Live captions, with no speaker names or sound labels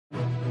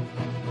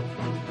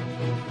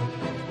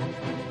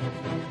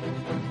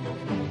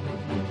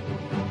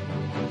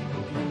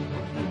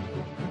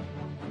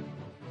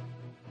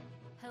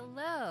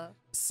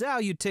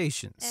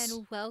salutations.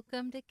 And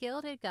welcome to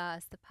Gilded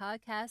Goss, the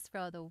podcast for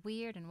all the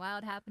weird and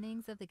wild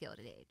happenings of the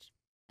Gilded Age.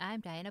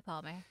 I'm Diana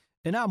Palmer.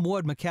 And I'm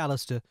Ward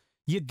McAllister,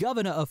 your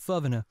governor of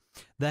Fuvernor,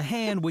 the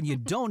hand when you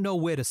don't know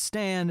where to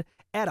stand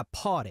at a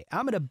party.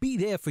 I'm going to be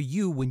there for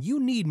you when you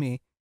need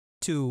me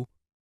to.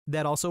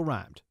 That also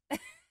rhymed.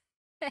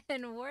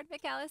 And Ward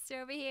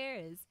McAllister over here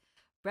is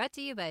brought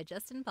to you by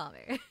Justin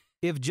Palmer.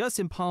 If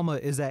Justin Palmer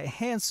is that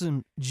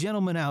handsome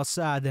gentleman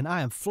outside, then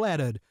I am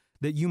flattered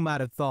that you might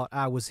have thought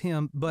I was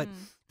him. But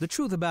the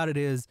truth about it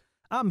is,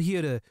 I'm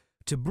here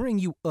to bring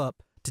you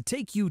up, to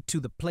take you to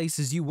the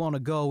places you want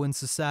to go in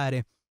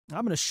society.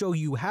 I'm going to show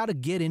you how to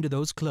get into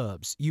those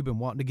clubs you've been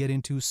wanting to get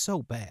into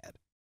so bad.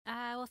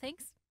 Well,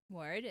 thanks,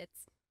 Ward.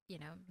 It's,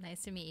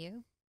 nice to meet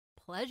you.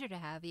 Pleasure to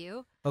have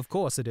you. Of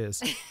course it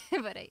is.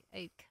 But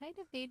I kind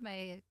of need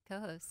my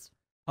co-host.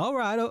 All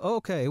right.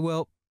 Okay.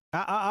 Well,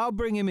 I'll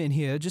bring him in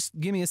here. Just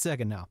give me a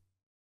second now.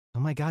 Oh,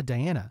 my God,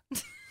 Diana.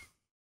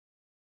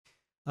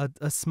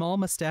 A small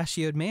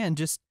mustachioed man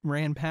just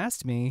ran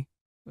past me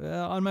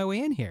on my way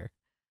in here.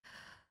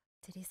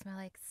 Did he smell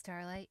like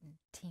starlight and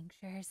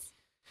tinctures?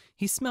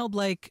 He smelled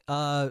like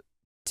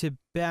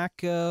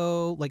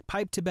tobacco, like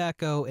pipe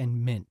tobacco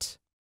and mint,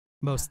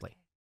 mostly. Okay.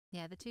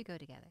 Yeah, the two go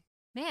together.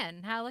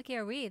 Man, how lucky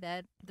are we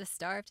that the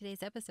star of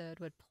today's episode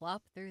would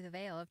plop through the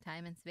veil of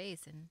time and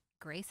space and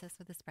grace us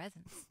with his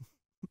presence.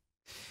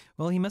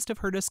 Well, he must have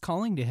heard us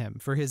calling to him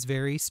for his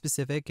very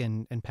specific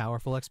and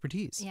powerful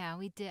expertise. Yeah,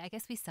 we did. I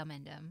guess we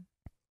summoned him.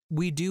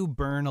 We do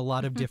burn a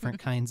lot of different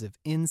kinds of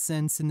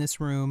incense in this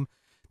room.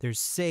 There's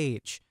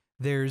sage.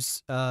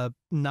 There's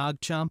Nag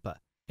Champa.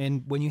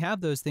 And when you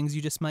have those things,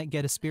 you just might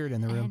get a spirit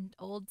in the room. And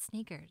old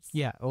sneakers.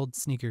 Yeah, old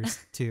sneakers,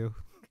 too.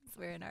 Because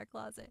we're in our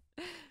closet.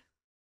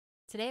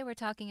 Today we're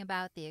talking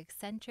about the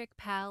eccentric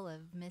pal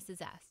of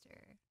Mrs.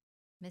 Astor,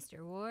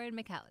 Mr. Ward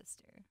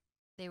McAllister.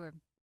 They were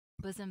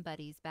bosom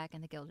buddies back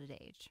in the Gilded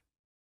Age.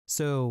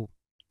 So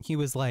he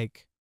was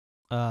like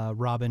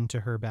Robin to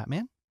her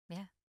Batman?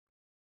 Yeah.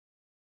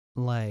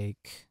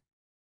 Like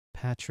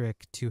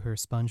Patrick to her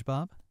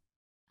SpongeBob?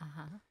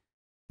 Uh-huh.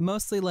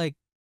 Mostly like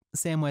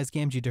Samwise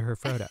Gamgee to her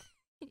Frodo.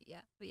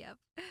 Yep.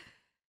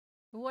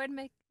 Ward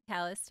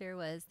McAllister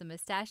was the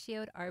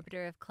mustachioed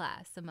arbiter of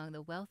class among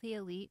the wealthy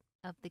elite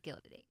of the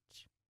Gilded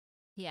Age.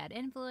 He had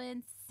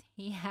influence,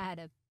 he had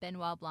a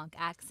Benoit Blanc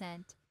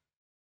accent,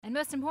 and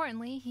most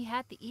importantly, he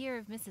had the ear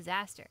of Mrs.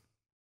 Astor.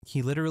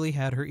 He literally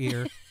had her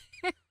ear.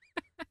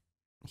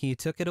 He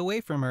took it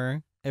away from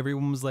her.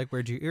 Everyone was like,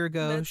 "Where'd your ear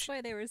go?" That's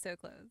why they were so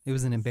close. It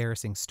was an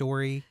embarrassing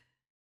story.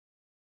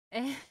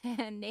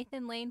 And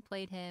Nathan Lane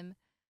played him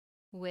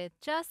with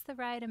just the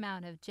right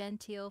amount of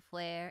genteel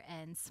flair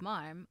and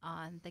smarm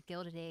on the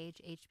Gilded Age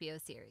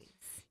HBO series.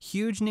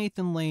 Huge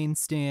Nathan Lane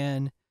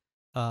stan.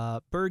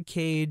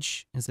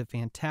 Birdcage is a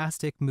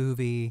fantastic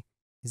movie.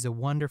 He's a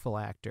wonderful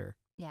actor.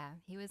 Yeah,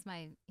 he was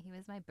my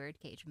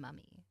Birdcage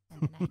mummy in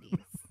the 90s.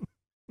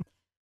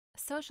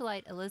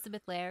 Socialite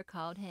Elizabeth Lair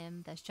called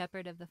him the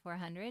Shepherd of the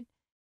 400,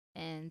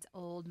 and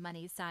old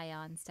money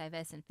scion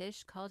Stuyvesant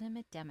Fish called him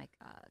a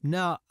demagogue.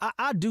 Now,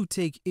 I do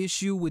take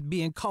issue with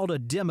being called a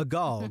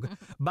demagogue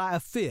by a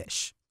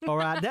fish. All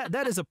right,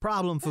 that is a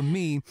problem for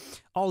me.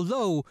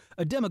 Although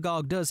a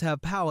demagogue does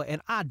have power,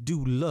 and I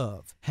do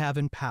love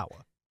having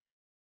power.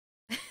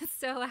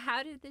 So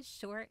how did this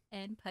short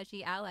and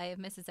pudgy ally of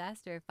Mrs.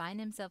 Astor find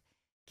himself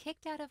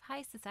kicked out of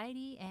high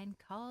society and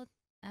called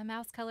a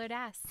mouse-colored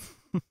ass?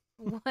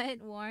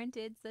 What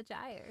warranted such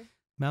ire?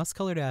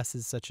 Mouse-colored ass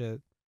is such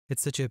a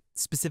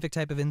specific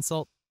type of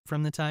insult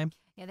from the time.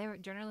 Yeah,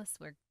 journalists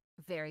were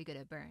very good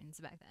at burns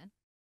back then.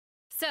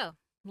 So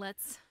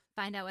let's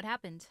find out what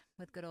happened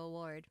with good old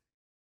Ward.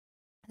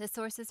 The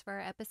sources for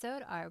our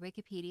episode are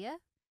Wikipedia,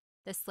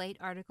 the Slate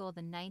article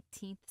The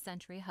 19th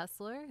Century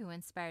Hustler, who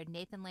inspired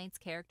Nathan Lane's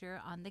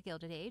character on the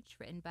Gilded Age,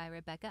 written by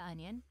Rebecca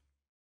Onion,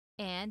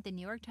 and the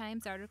New York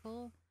Times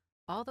article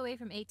all the way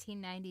from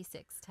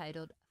 1896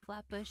 titled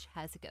Flatbush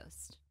Has a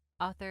Ghost,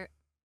 author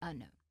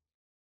unknown.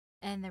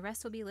 And the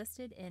rest will be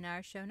listed in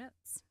our show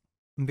notes.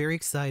 I'm very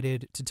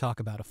excited to talk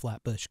about a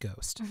Flatbush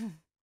ghost.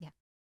 Yeah.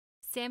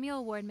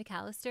 Samuel Ward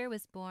McAllister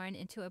was born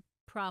into a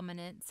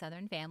prominent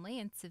Southern family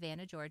in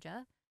Savannah,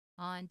 Georgia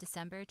on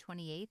December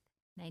 28th,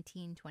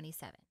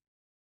 1927.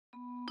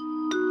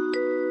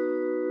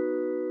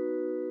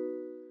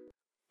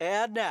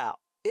 And now,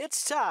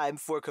 it's time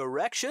for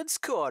Corrections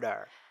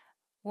Corner.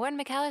 Ward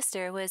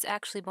McAllister was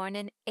actually born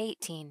in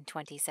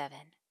 1827.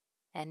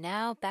 And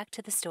now back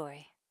to the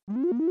story.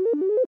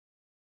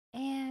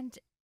 And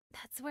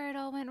that's where it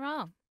all went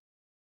wrong.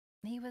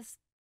 He was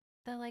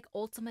the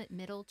ultimate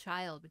middle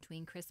child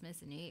between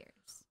Christmas and New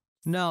Year's.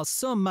 Now,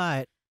 some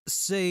might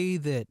say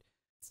that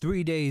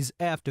 3 days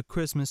after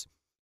Christmas,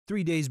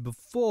 3 days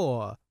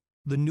before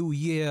the new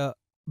year,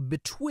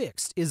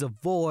 betwixt is a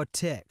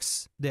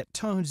vortex that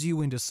turns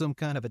you into some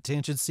kind of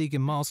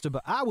attention-seeking monster.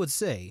 But I would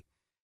say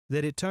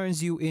that it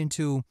turns you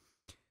into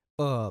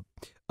a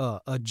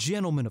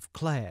gentleman of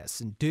class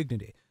and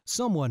dignity,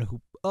 someone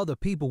who other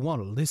people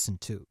want to listen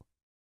to.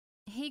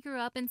 He grew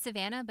up in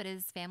Savannah, but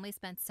his family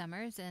spent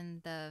summers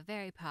in the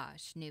very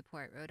posh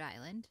Newport, Rhode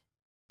Island,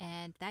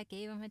 and that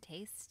gave him a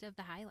taste of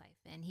the high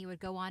life, and he would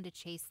go on to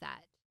chase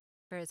that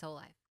for his whole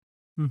life.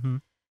 Mm-hmm.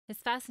 His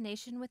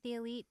fascination with the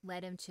elite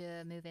led him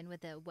to move in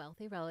with a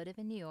wealthy relative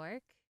in New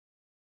York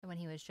when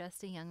he was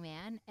just a young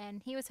man,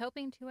 and he was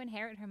hoping to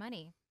inherit her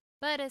money.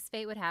 But as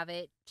fate would have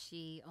it,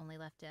 she only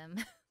left him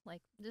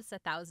like just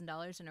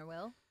 $1,000 in her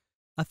will.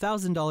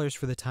 $1,000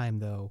 for the time,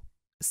 though.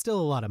 Still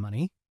a lot of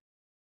money.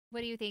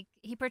 What do you think?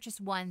 He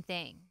purchased one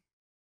thing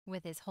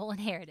with his whole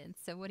inheritance.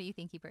 So what do you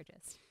think he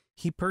purchased?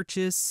 He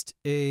purchased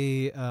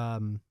a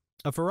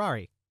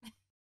Ferrari.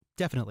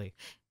 Definitely.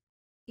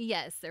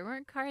 Yes, there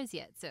weren't cars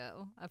yet,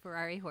 so a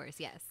Ferrari horse,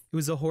 yes. It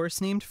was a horse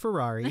named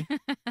Ferrari.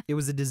 It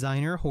was a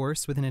designer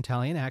horse with an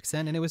Italian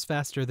accent, and it was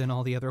faster than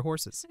all the other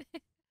horses.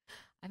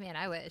 I mean,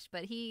 I wish,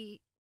 but he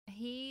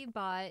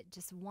bought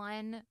just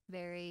one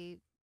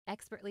very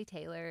expertly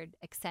tailored,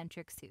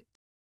 eccentric suit.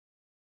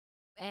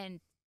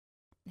 And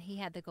he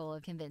had the goal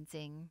of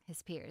convincing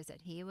his peers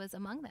that he was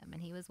among them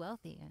and he was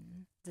wealthy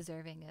and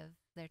deserving of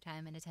their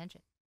time and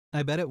attention.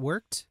 I bet it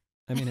worked.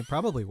 I mean, it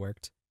probably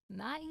worked.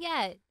 Not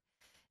yet.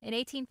 In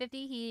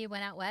 1850, he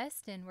went out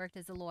west and worked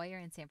as a lawyer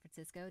in San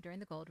Francisco during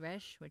the gold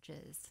rush, which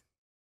is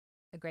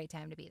a great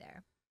time to be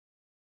there.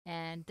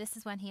 And this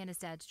is when he and his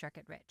dad struck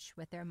it rich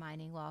with their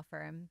mining law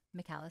firm,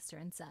 McAllister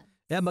and Sons.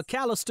 At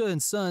McAllister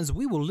and Sons,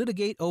 we will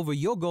litigate over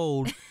your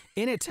gold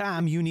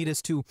anytime you need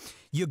us to.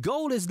 Your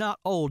gold is not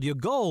old. Your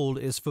gold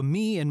is for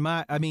me and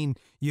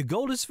your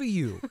gold is for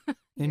you.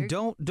 And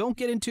don't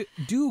get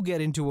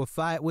into a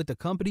fight with the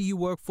company you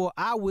work for.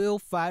 I will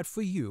fight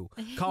for you.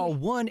 Call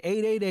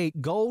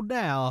 1-888-GOLD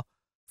now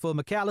for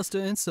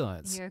McAllister and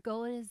Sons. Your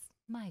gold is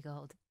my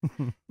gold.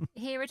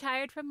 He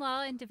retired from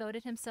law and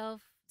devoted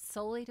himself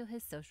solely to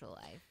his social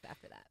life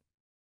after that.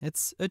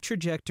 It's a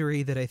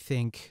trajectory that I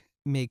think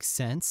makes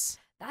sense.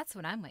 That's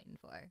what I'm waiting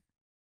for.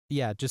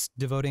 Yeah, just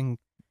devoting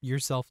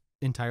yourself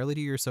entirely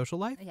to your social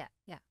life?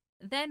 Yeah.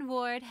 Then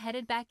Ward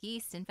headed back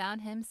east and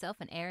found himself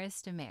an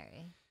heiress to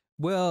marry.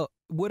 Well,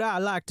 what I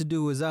like to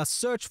do is I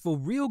search for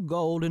real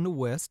gold in the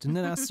west, and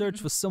then I search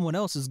for someone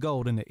else's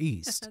gold in the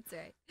east. That's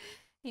right.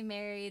 He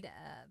married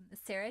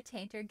Sarah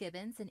Tainter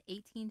Gibbons in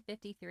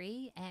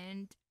 1853,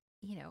 and,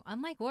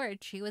 unlike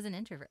Ward, she was an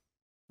introvert,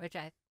 which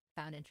I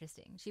found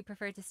interesting. She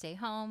preferred to stay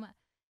home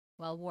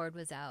while Ward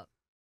was out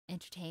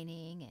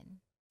entertaining. And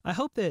I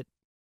hope that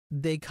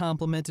they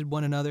complimented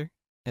one another.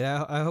 And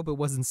I hope it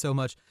wasn't so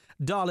much,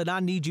 darling,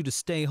 I need you to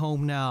stay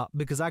home now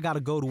because I got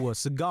to go to a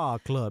cigar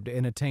club to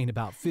entertain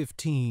about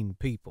 15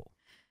 people.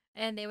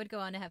 And they would go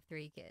on to have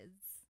 3 kids.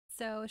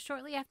 So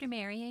shortly after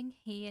marrying,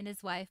 he and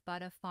his wife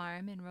bought a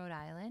farm in Rhode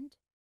Island,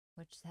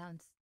 which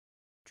sounds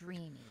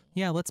dreamy.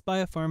 Yeah, let's buy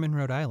a farm in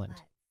Rhode Island.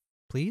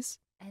 Please?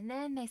 And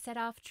then they set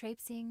off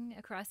traipsing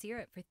across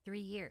Europe for 3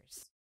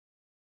 years.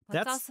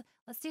 Let's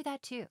do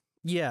that too.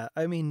 Yeah,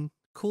 I mean,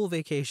 cool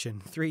vacation.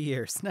 3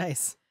 years.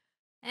 Nice.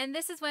 And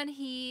this is when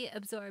he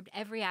absorbed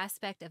every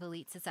aspect of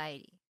elite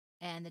society,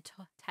 and the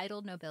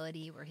titled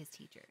nobility were his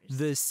teachers.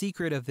 The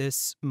secret of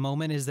this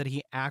moment is that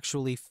he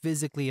actually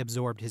physically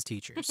absorbed his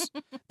teachers.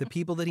 The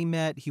people that he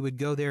met, he would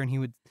go there and he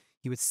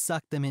would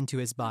suck them into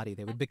his body.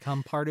 They would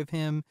become part of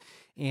him,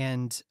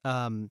 and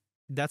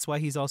that's why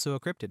he's also a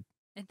cryptid.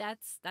 And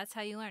that's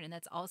how you learn, and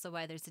that's also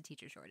why there's a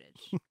teacher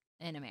shortage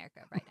in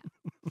America right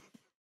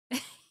now.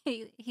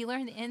 He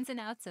learned the ins and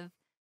outs of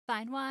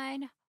fine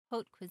wine,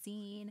 haute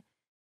cuisine,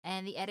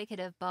 and the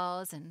etiquette of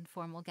balls and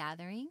formal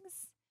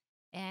gatherings.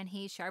 And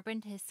he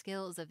sharpened his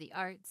skills of the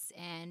arts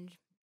and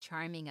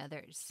charming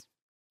others.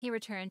 He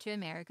returned to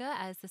America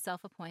as the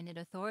self-appointed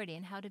authority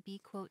in how to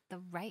be, quote, the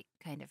right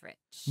kind of rich.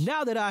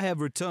 Now that I have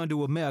returned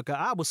to America,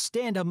 I will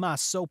stand on my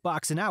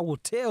soapbox and I will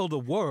tell the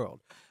world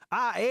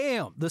I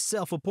am the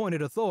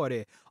self-appointed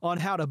authority on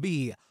how to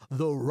be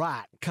the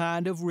right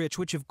kind of rich,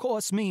 which of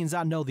course means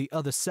I know the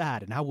other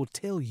side, and I will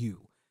tell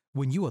you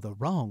when you are the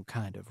wrong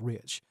kind of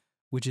rich,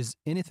 which is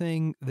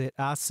anything that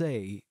I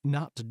say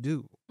not to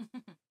do.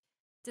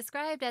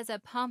 Described as a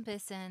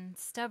pompous and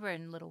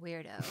stubborn little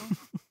weirdo,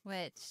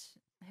 which,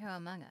 who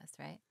among us,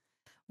 right?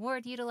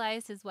 Ward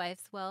utilized his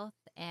wife's wealth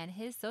and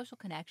his social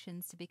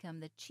connections to become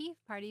the chief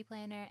party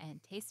planner and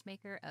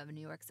tastemaker of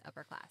New York's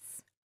upper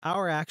class.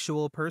 Our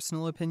actual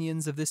personal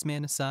opinions of this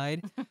man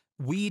aside,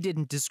 we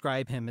didn't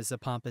describe him as a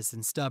pompous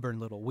and stubborn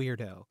little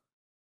weirdo,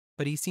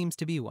 but he seems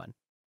to be one.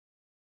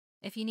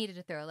 If you needed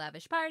to throw a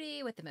lavish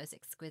party with the most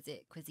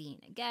exquisite cuisine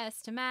and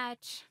guests to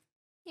match,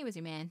 he was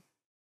your man.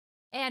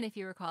 And if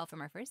you recall from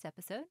our first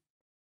episode,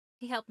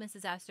 he helped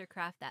Mrs. Astor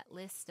craft that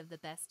list of the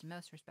best,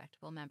 most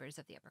respectable members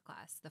of the upper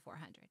class, the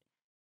 400.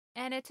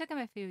 And it took him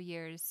a few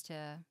years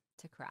to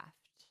craft.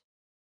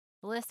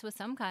 The list was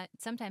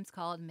sometimes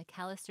called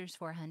McAllister's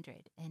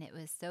 400, and it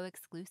was so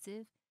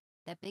exclusive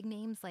that big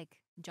names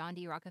like John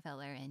D.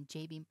 Rockefeller and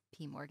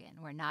J.P.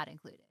 Morgan were not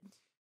included.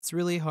 It's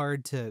really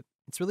hard to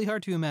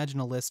imagine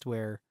a list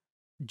where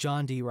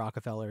John D.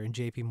 Rockefeller and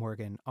J.P.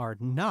 Morgan are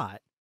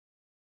not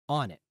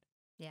on it.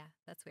 Yeah,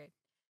 that's weird.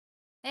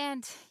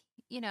 And,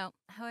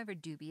 however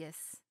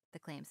dubious the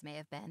claims may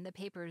have been, the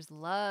papers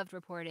loved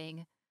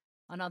reporting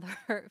on all the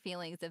hurt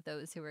feelings of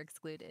those who were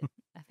excluded.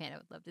 I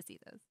would love to see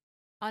those.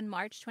 On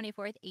March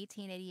 24th,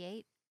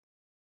 1888,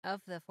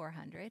 of the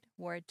 400,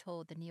 Ward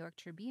told the New York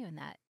Tribune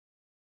that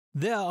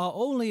there are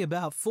only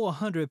about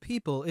 400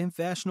 people in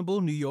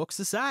fashionable New York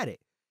society.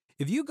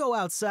 If you go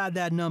outside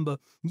that number,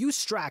 you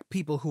strike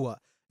people who are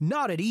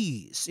not at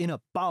ease in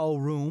a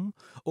ballroom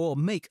or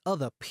make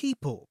other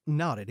people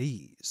not at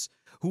ease,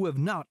 who have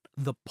not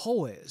the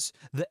poise,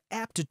 the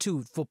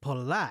aptitude for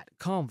polite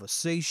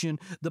conversation,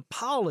 the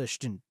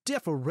polished and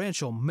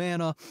deferential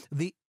manner,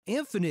 the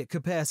infinite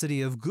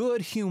capacity of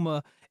good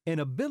humor and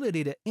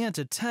ability to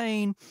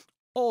entertain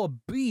or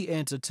be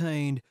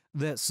entertained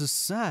that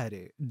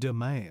society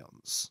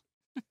demands.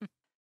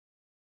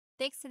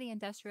 thanks to the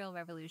Industrial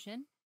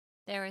Revolution,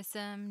 there were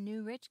some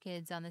new rich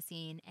kids on the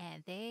scene,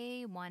 and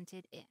they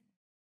wanted in.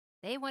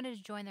 They wanted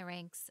to join the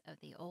ranks of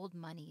the old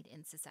moneyed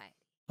in society.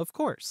 Of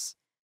course.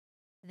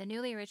 The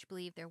newly rich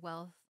believed their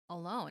wealth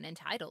alone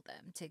entitled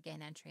them to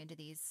gain entry into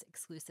these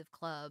exclusive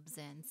clubs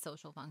and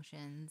social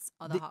functions,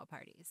 all the hall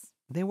parties.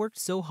 They worked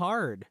so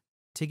hard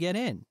to get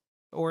in.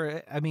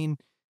 Or, I mean,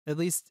 at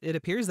least it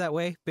appears that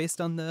way based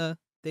on the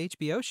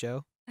HBO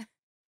show.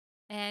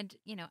 And,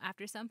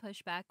 after some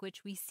pushback,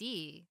 which we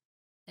see,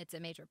 it's a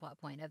major plot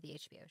point of the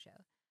HBO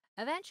show,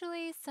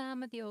 eventually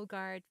some of the old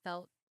guard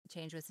felt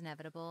change was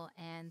inevitable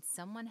and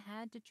someone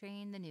had to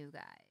train the new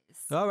guys.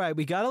 All right,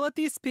 we gotta let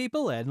these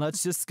people in.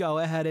 Let's just go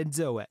ahead and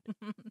do it.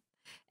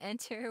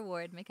 Enter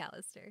Ward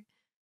McAllister.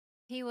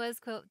 He was,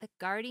 quote, the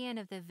guardian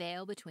of the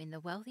veil between the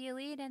wealthy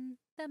elite and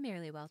the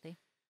merely wealthy.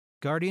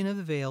 Guardian of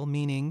the veil,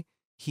 meaning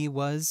he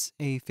was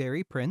a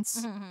fairy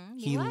prince. Mm-hmm.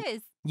 He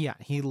was. Yeah,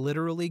 he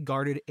literally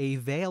guarded a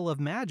veil of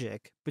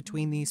magic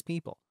between these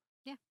people.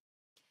 Yeah.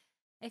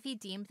 If he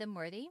deemed them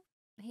worthy,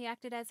 he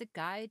acted as a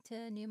guide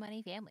to new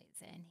money families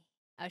and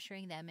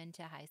ushering them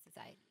into high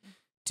society.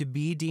 To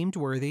be deemed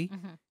worthy,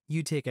 Mm-hmm.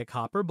 you take a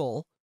copper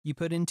bowl, you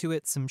put into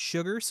it some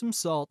sugar, some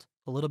salt,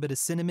 a little bit of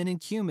cinnamon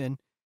and cumin,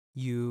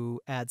 you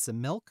add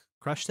some milk,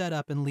 crush that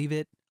up, and leave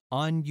it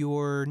on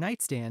your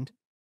nightstand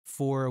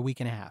for a week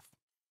and a half.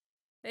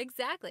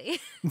 Exactly.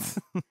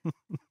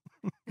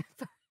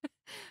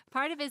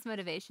 Part of his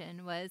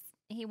motivation was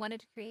he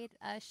wanted to create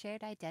a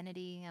shared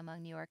identity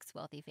among New York's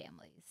wealthy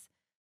families,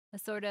 a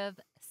sort of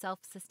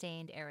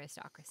self-sustained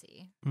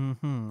aristocracy.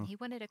 Mm-hmm. He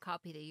wanted to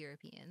copy the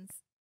Europeans.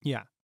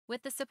 Yeah.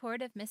 With the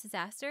support of Mrs.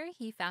 Astor,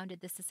 he founded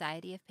the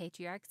Society of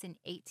Patriarchs in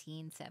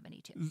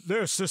 1872.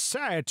 The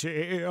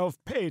Society of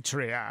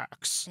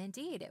Patriarchs.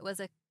 Indeed, it was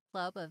a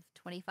club of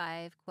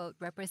 25, quote,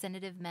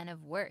 representative men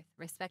of worth,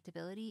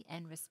 respectability,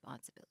 and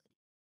responsibility.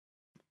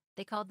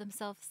 They called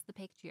themselves the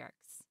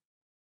Patriarchs,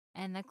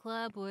 and the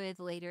club would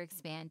later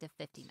expand to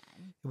 50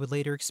 men. It would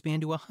later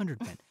expand to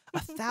 100 men,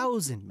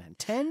 1,000 men,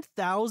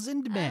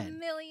 10,000 men. 1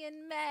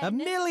 million men. 1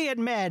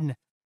 million men.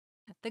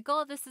 The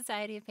goal of the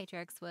Society of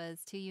Patriarchs was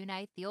to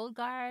unite the old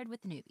guard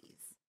with the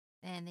newbies,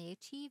 and they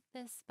achieved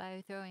this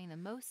by throwing the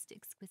most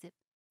exquisite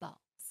balls.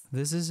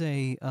 This is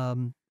a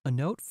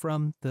note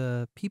from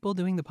the people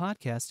doing the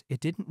podcast. It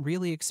didn't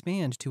really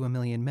expand to 1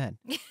 million men.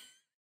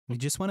 We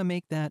just want to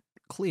make that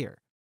clear.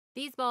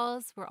 These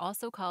balls were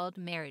also called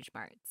marriage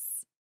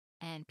marts,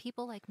 and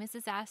people like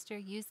Mrs. Astor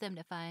used them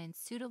to find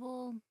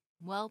suitable,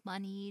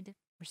 well-moneyed,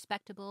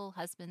 respectable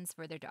husbands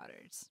for their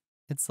daughters.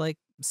 It's like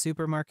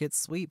supermarket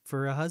sweep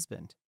for a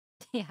husband.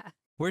 Yeah.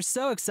 We're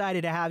so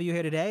excited to have you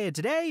here today, and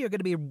today you're going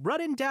to be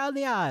running down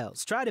the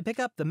aisles, trying to pick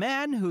up the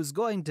man who's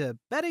going to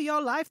better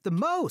your life the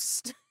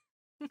most.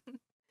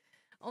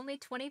 Only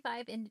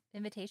 25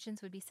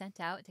 invitations would be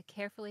sent out to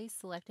carefully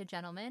selected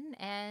gentlemen,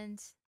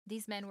 and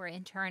these men were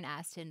in turn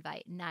asked to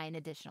invite 9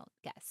 additional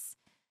guests.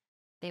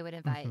 They would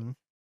invite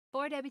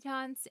 4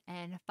 debutantes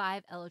and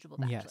 5 eligible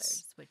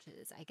bachelors, which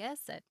is, I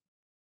guess, a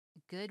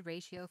good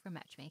ratio for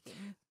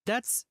matchmaking.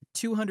 That's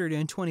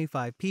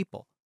 225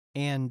 people.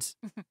 And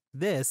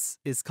this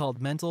is called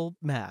mental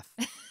math.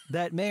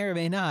 That may or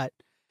may not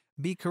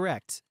be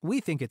correct. We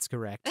think it's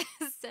correct.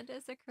 Send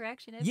us a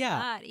correction. If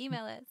not,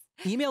 email us.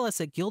 Email us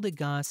at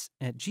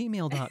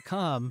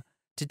gildedgoss@gmail.com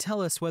to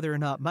tell us whether or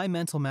not my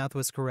mental math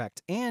was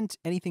correct and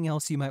anything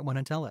else you might want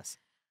to tell us.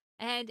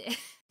 And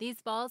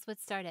these balls would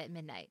start at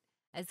midnight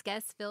as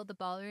guests filled the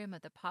ballroom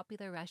of the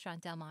popular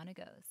restaurant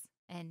Delmonico's,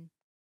 and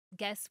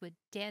guests would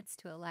dance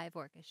to a live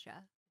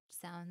orchestra, which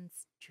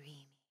sounds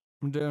dreamy.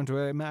 Don't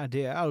worry, my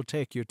dear. I'll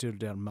take you to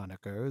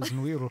Delmonico's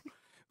and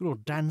we'll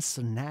dance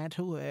the night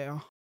away.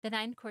 The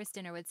 9-course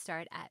dinner would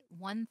start at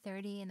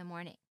 1:30 in the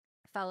morning,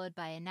 followed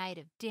by a night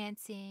of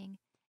dancing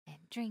and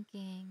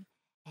drinking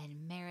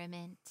and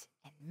merriment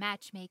and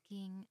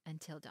matchmaking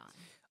until dawn.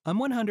 I'm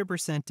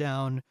 100%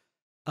 down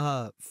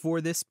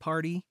for this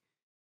party.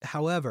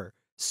 However,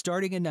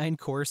 starting a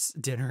 9-course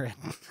dinner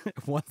at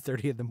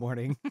 1:30 in the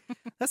morning,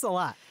 that's a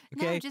lot.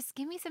 Okay. No, just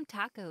give me some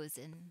tacos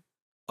and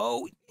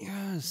oh,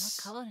 yes.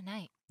 we'll call it a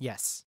night.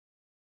 Yes.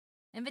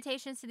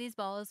 Invitations to these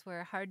balls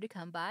were hard to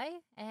come by,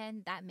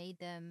 and that made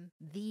them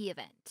the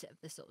event of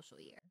the social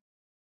year.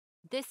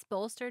 This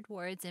bolstered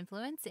Ward's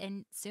influence,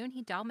 and soon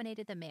he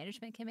dominated the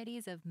management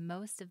committees of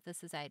most of the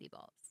society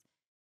balls.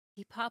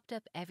 He popped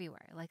up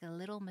everywhere like a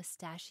little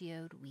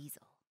mustachioed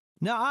weasel.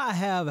 Now, I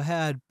have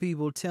had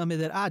people tell me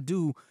that I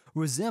do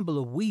resemble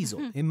a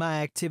weasel in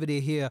my activity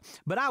here,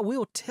 but I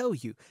will tell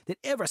you that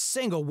every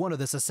single one of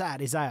the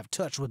societies I have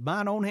touched with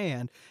mine own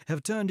hand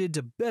have turned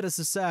into better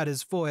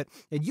societies for it,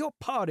 and your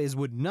parties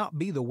would not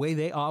be the way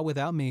they are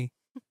without me.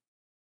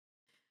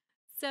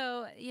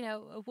 So,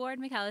 Ward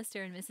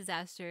McAllister and Mrs.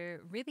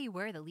 Astor really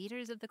were the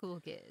leaders of the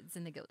cool kids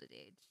in the Gilded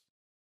Age.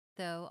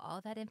 Though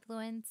all that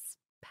influence,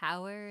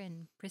 power,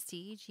 and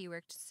prestige he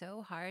worked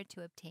so hard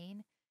to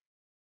obtain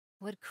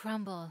would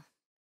crumble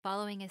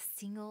following a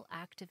single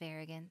act of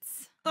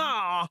arrogance.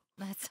 Ah,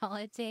 That's all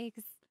it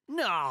takes.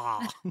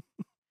 no,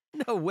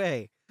 no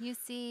way. You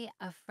see,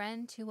 a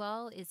friend to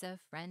all is a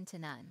friend to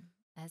none,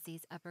 as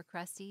these upper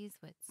crusties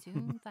would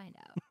soon find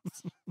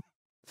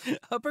out.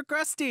 Upper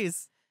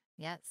crusties.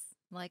 Yes,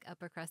 like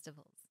upper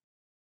crustables.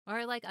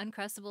 Or like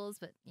uncrustables,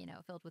 but,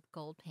 filled with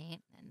gold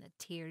paint and the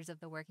tears of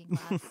the working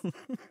class.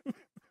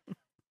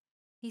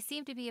 He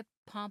seemed to be a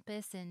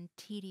pompous and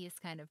tedious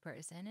kind of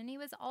person, and he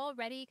was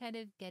already kind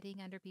of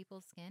getting under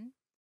people's skin.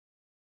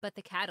 But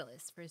the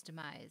catalyst for his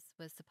demise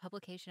was the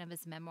publication of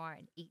his memoir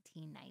in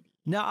 1890.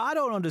 Now, I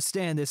don't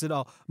understand this at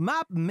all.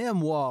 My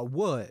memoir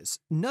was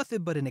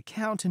nothing but an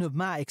accounting of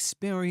my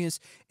experience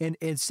and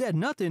said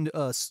nothing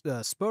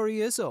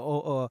spurious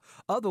or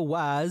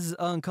otherwise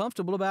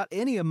uncomfortable about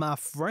any of my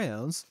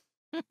friends.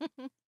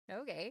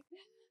 Okay.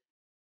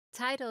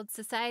 Titled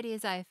Society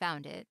as I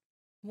Found It,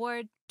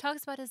 Ward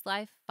talks about his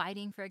life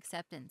fighting for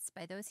acceptance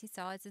by those he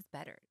saw as his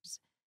betters,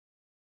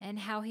 and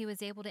how he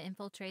was able to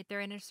infiltrate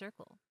their inner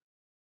circle.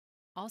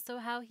 Also,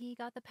 how he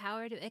got the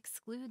power to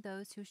exclude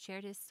those who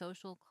shared his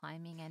social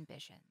climbing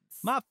ambitions.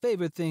 My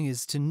favorite thing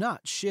is to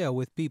not share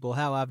with people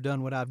how I've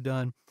done what I've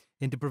done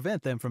and to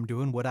prevent them from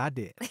doing what I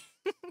did.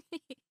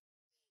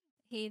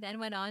 He then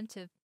went on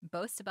to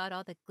boast about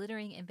all the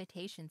glittering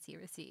invitations he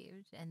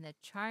received and the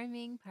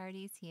charming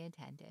parties he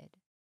attended.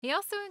 He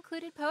also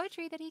included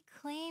poetry that he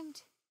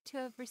claimed to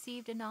have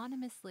received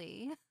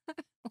anonymously.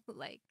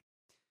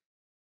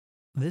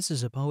 This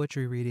is a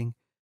poetry reading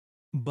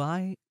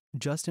by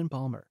Justin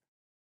Palmer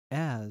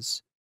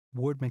as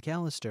Ward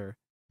McAllister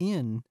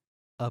in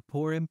a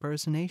poor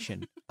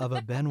impersonation of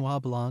a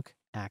Benoit Blanc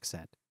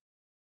accent.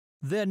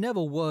 There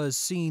never was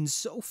seen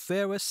so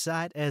fair a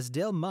sight as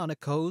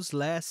Delmonico's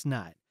last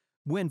night,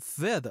 when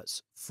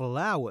feathers,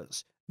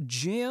 flowers,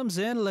 gems,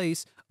 and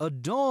lace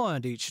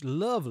adorned each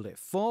lovely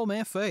form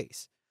and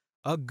face.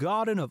 A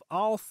garden of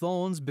all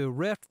thorns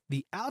bereft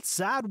the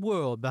outside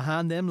world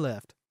behind them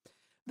left.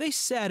 They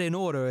sat in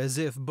order as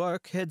if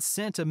Burke had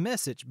sent a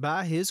message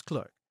by his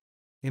clerk,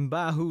 and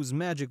by whose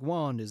magic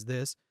wand is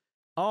this,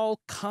 all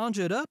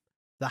conjured up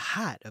the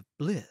height of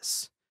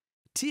bliss.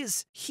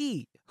 'Tis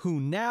he who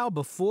now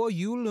before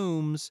you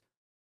looms,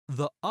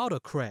 the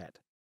autocrat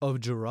of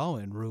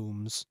drawing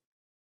rooms.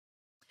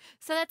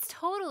 So that's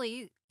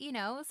totally,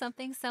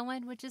 something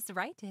someone would just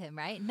write to him,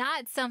 right?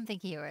 Not something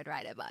he would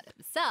write about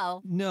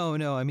himself. No,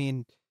 I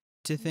mean,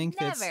 to think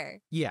Never.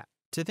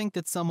 to think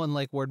that someone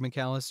like Ward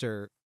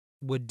McAllister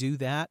would do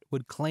that,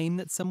 would claim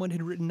that someone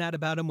had written that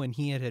about him when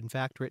he had in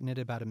fact written it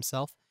about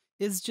himself,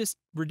 is just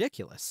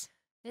ridiculous.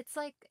 It's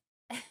like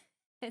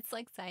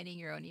signing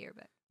your own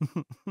yearbook.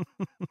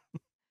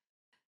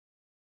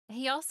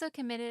 He also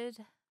committed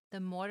the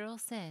mortal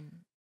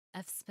sin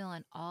of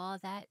spilling all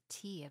that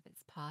tea of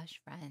his posh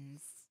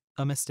friends.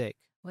 A mistake,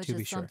 Which to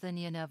be is sure. something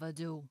you never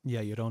do.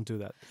 Yeah, you don't do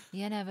that.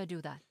 You never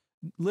do that.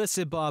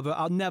 Listen, Barbara,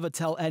 I'll never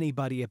tell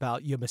anybody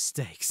about your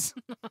mistakes.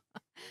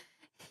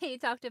 He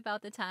talked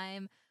about the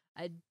time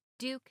a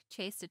duke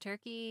chased a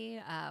turkey,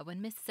 when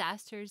Mrs.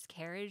 Astor's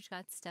carriage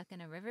got stuck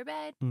in a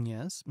riverbed,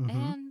 Yes. Mm-hmm.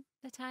 and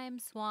the time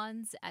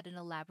swans at an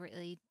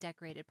elaborately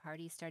decorated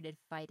party started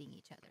fighting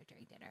each other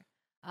during dinner.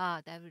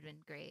 Ah, that would have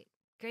been great.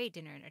 Great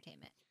dinner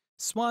entertainment.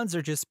 Swans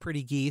are just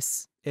pretty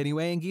geese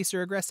anyway, and geese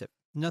are aggressive.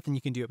 Nothing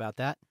you can do about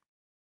that.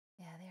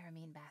 Yeah, they are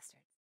mean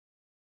bastards.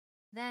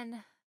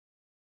 Then,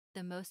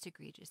 the most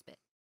egregious bit.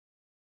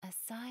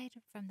 Aside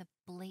from the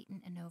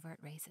blatant and overt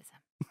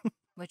racism,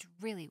 which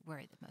really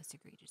were the most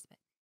egregious bit,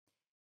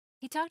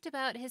 he talked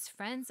about his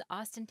friends'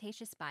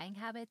 ostentatious buying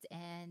habits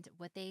and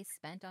what they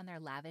spent on their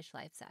lavish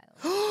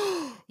lifestyles.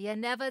 You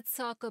never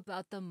talk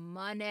about the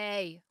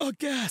money.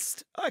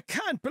 Aghast! I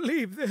can't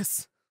believe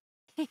this!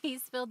 He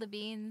spilled the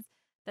beans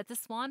that the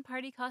Swan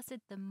Party costed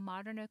the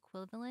modern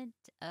equivalent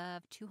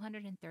of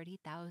 $230,000.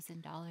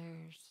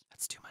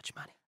 That's too much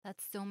money.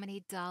 That's so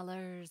many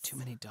dollars. Too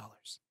many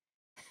dollars.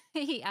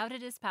 He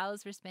outed his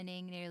pals for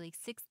spending nearly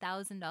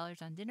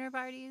 $6,000 on dinner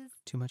parties.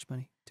 Too much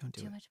money? Don't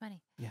do it. Too much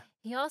money. Yeah.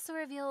 He also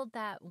revealed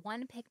that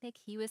one picnic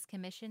he was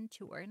commissioned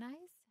to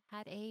organize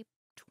had a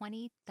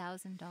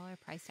 $20,000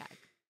 price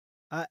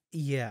tag.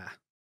 Yeah.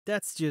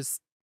 That's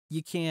just,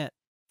 you can't,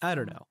 I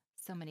don't know.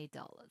 So many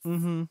dollars.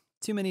 Mm-hmm.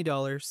 Too many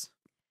dollars.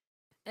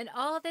 And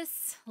all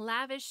this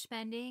lavish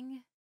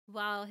spending,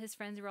 while his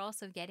friends were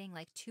also getting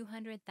like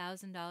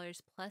 $200,000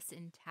 plus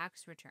in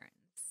tax returns.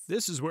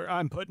 This is where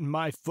I'm putting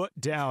my foot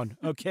down.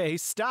 Okay,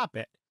 stop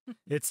it.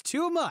 It's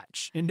too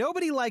much. And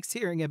nobody likes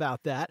hearing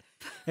about that.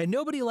 And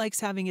nobody likes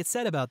having it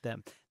said about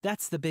them.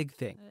 That's the big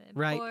thing,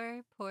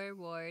 right? Poor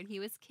Ward. He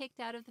was kicked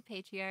out of the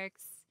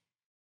patriarchs,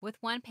 with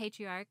one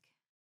patriarch,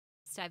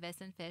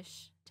 Stuyvesant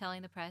Fish,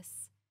 telling the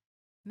press,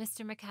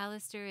 Mr.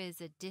 McAllister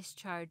is a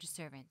discharged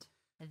servant.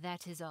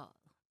 That is all.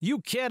 You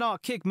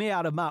cannot kick me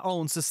out of my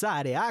own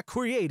society. I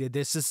created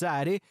this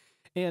society.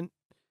 And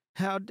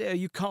how dare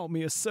you call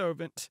me a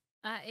servant?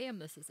 I am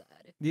the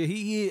society.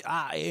 Yeah,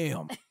 I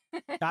am.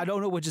 I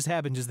don't know what just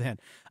happened just then.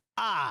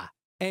 I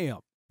am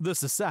the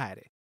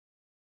society.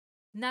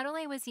 Not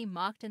only was he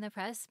mocked in the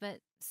press, but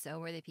so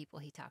were the people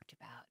he talked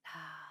about.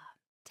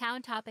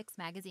 Town Topics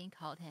magazine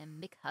called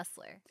him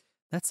McHustler.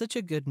 That's such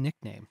a good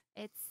nickname.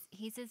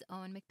 He's his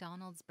own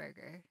McDonald's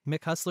burger.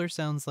 McHustler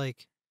sounds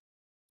like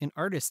an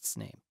artist's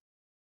name.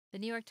 The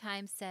New York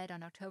Times said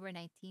on October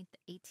 19th,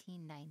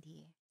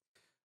 1890.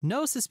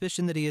 No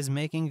suspicion that he is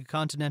making a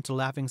continental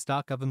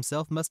laughingstock of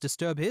himself must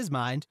disturb his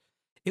mind.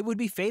 It would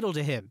be fatal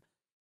to him.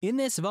 In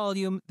this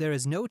volume, there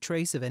is no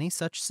trace of any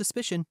such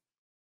suspicion.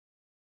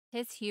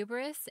 His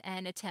hubris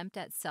and attempt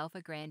at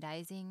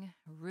self-aggrandizing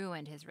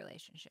ruined his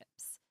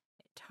relationships.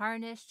 It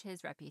tarnished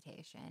his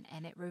reputation,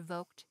 and it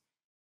revoked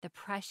the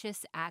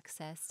precious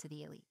access to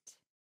the elite.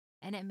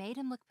 And it made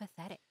him look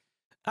pathetic.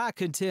 I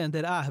contend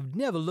that I have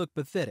never looked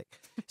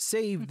pathetic,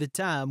 save the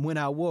time when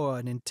I wore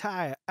an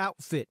entire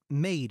outfit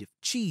made of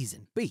cheese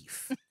and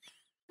beef.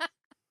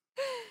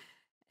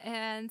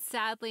 And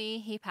sadly,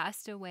 he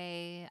passed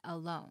away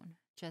alone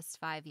just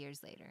 5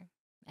 years later.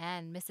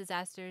 And Mrs.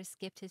 Astor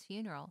skipped his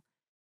funeral,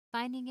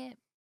 finding it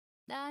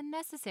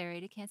unnecessary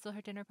to cancel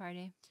her dinner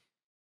party.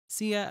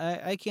 See,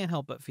 I can't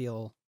help but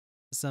feel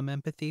some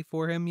empathy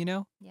for him, you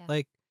know? Yeah.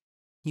 Like,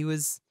 he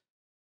was,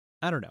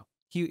 I don't know,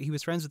 he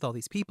was friends with all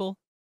these people.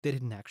 They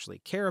didn't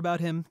actually care about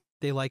him.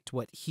 They liked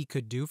what he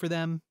could do for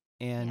them.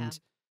 And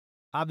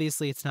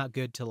obviously it's not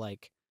good to,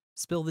 like,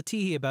 spill the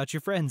tea about your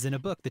friends in a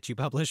book that you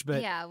publish,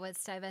 but... Yeah, what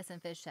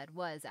Stuyvesant Fish said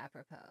was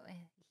apropos.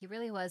 He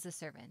really was a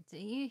servant.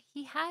 He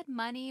had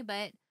money,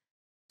 but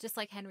just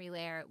like Henry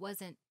Lair, it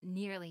wasn't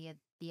nearly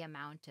the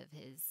amount of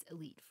his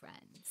elite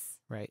friends.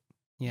 Right,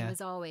 yeah. He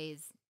was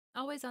always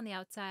on the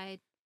outside,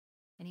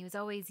 and he was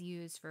always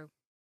used for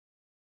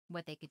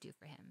what they could do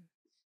for him.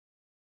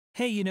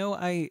 Hey, you know,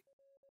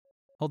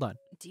 Hold on.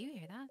 Do you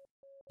hear that?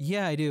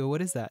 Yeah, I do.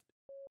 What is that?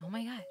 Oh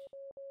my gosh.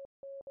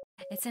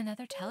 It's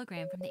another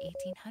telegram from the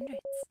 1800s.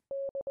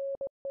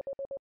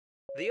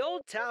 The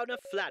old town of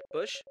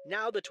Flatbush,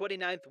 now the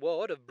 29th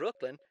ward of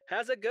Brooklyn,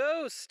 has a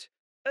ghost.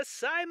 A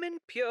Simon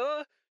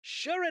Pure,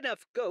 sure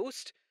enough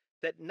ghost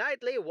that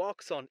nightly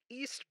walks on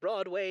East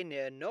Broadway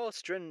near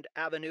Nostrand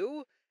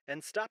Avenue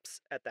and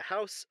stops at the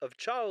house of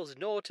Charles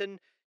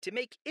Norton to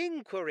make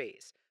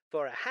inquiries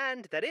for a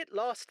hand that it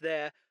lost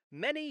there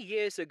many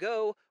years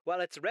ago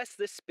while its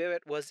restless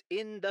spirit was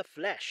in the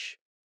flesh.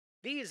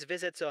 These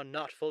visits are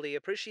not fully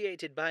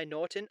appreciated by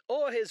Norton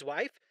or his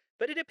wife,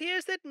 but it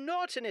appears that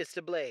Norton is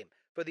to blame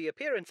for the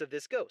appearance of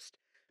this ghost,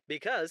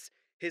 because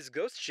his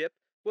ghost ship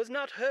was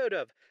not heard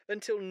of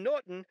until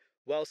Norton,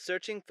 while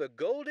searching for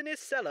gold in his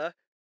cellar,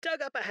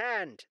 dug up a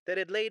hand that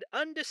had laid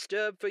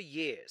undisturbed for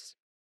years.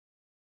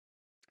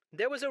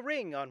 There was a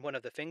ring on one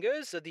of the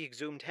fingers of the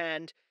exhumed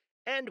hand,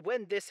 and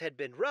when this had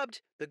been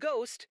rubbed, the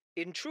ghost,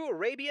 in true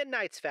Arabian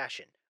Nights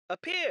fashion,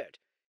 appeared,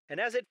 and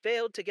as it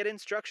failed to get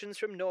instructions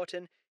from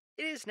Norton,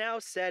 it is now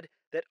said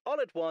that all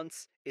it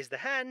wants is the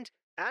hand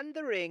and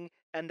the ring,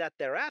 and that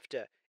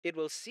thereafter it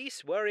will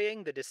cease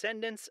worrying the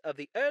descendants of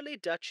the early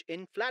Dutch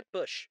in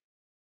Flatbush.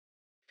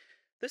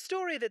 The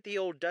story that the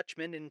old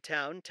Dutchmen in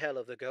town tell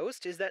of the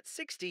ghost is that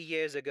 60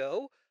 years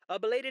ago, a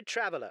belated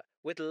traveler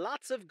with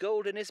lots of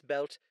gold in his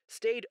belt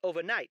stayed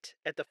overnight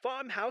at the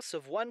farmhouse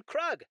of one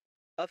Krug,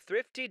 a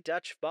thrifty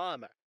Dutch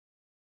farmer.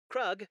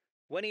 Krug,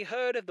 when he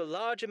heard of the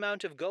large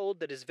amount of gold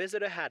that his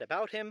visitor had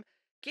about him,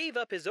 gave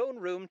up his own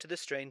room to the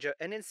stranger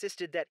and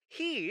insisted that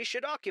he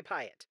should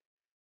occupy it.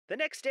 The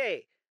next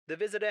day, the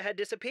visitor had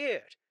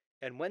disappeared,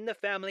 and when the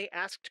family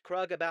asked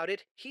Krug about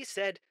it, he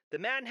said the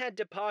man had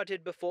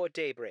departed before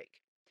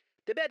daybreak.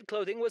 The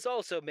bedclothing was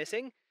also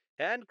missing,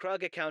 and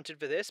Krug accounted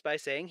for this by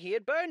saying he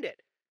had burned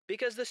it,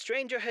 because the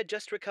stranger had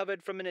just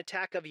recovered from an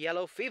attack of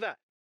yellow fever.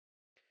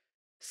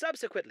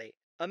 Subsequently,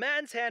 a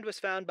man's hand was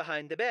found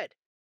behind the bed.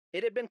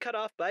 It had been cut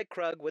off by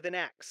Krug with an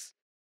axe.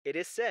 It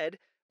is said,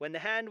 when the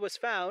hand was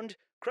found,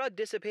 Krug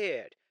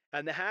disappeared,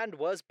 and the hand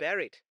was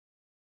buried.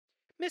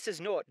 Mrs.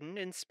 Norton,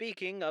 in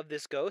speaking of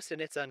this ghost and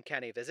its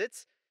uncanny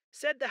visits,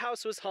 said the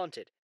house was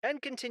haunted,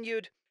 and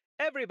continued,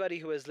 "Everybody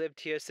who has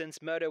lived here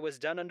since murder was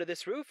done under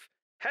this roof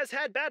has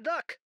had bad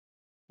luck.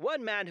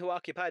 One man who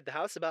occupied the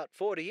house about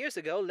 40 years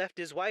ago left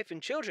his wife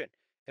and children,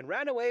 and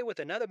ran away with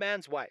another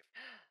man's wife.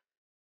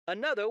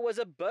 Another was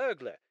a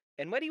burglar,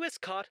 and when he was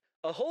caught,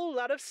 a whole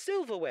lot of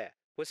silverware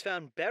was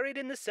found buried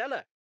in the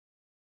cellar.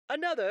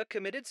 Another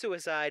committed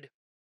suicide.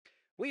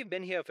 We've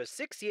been here for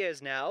 6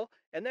 years now,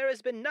 and there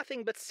has been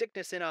nothing but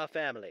sickness in our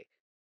family.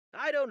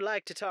 I don't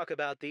like to talk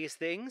about these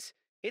things.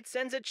 It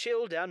sends a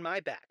chill down my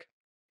back.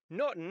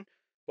 Norton,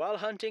 while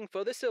hunting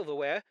for the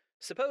silverware,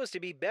 supposed to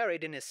be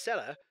buried in his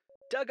cellar,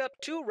 dug up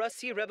 2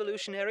 rusty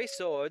Revolutionary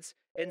swords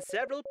and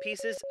several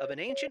pieces of an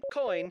ancient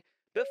coin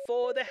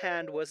before the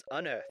hand was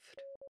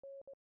unearthed.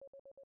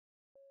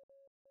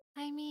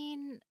 I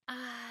mean,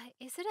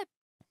 is it a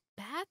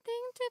bad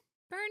thing to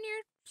burn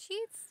your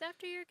sheets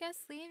after your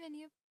guests leave and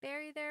you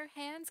bury their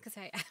hands? Because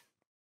I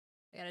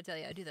gotta tell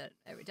you, I do that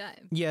every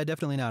time. Yeah,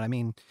 definitely not. I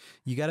mean,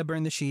 you got to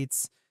burn the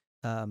sheets.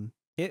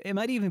 It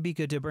might even be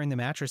good to burn the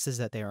mattresses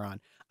that they are on.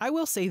 I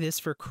will say this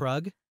for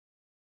Krug.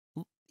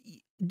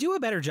 Do a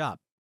better job.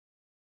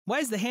 Why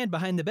is the hand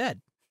behind the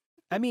bed?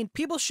 I mean,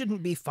 people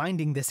shouldn't be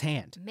finding this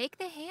hand. Make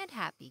the hand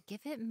happy. Give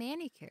it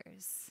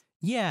manicures.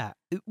 Yeah.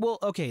 Well,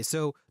 okay,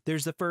 so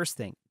there's the first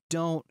thing.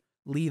 Don't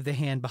leave the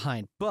hand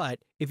behind. But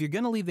if you're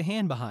going to leave the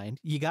hand behind,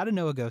 you got to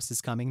know a ghost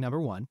is coming, number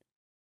 1.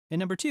 And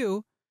number 2,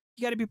 you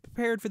got to be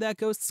prepared for that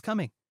ghost's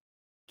coming.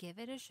 Give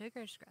it a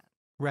sugar scrub.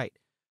 Right.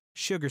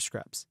 Sugar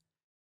scrubs,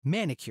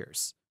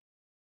 manicures,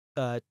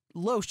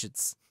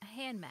 lotions. A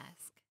hand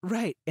mask.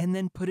 Right. And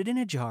then put it in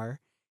a jar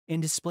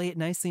and display it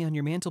nicely on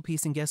your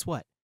mantelpiece. And guess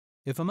what?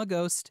 If I'm a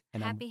ghost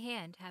and happy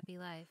hand, happy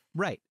life.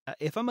 Right.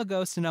 If I'm a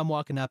ghost and I'm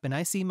walking up and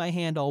I see my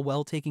hand all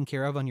well taken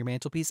care of on your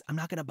mantelpiece, I'm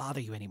not going to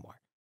bother you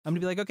anymore. I'm going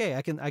to be like, okay,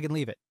 I can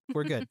leave it.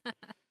 We're good.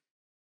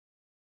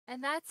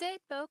 And that's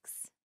it,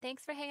 folks.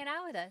 Thanks for hanging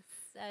out with us.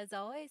 As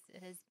always,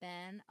 it has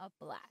been a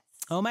blast.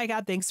 Oh my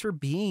God, thanks for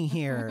being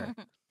here.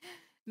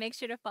 Make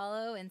sure to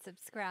follow and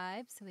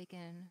subscribe so we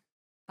can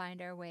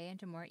find our way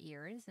into more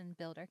ears and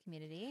build our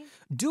community.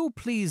 Do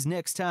please,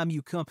 next time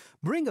you come,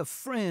 bring a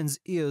friend's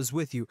ears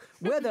with you.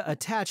 Whether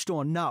attached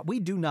or not, we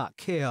do not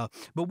care.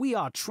 But we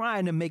are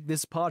trying to make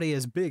this party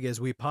as big as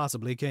we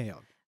possibly can.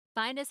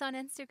 Find us on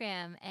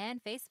Instagram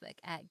and Facebook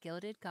at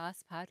Gilded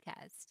Goss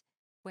Podcast,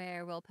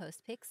 where we'll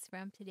post pics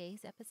from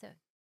today's episode.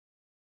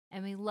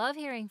 And we love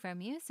hearing from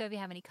you, so if you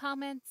have any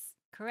comments,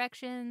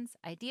 corrections,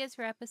 ideas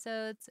for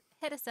episodes,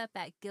 hit us up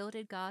at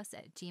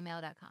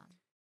gildedgoss@gmail.com.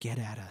 Get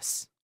at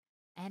us.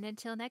 And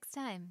until next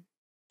time,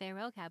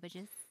 farewell,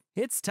 cabbages.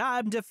 It's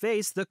time to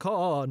face the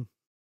corn.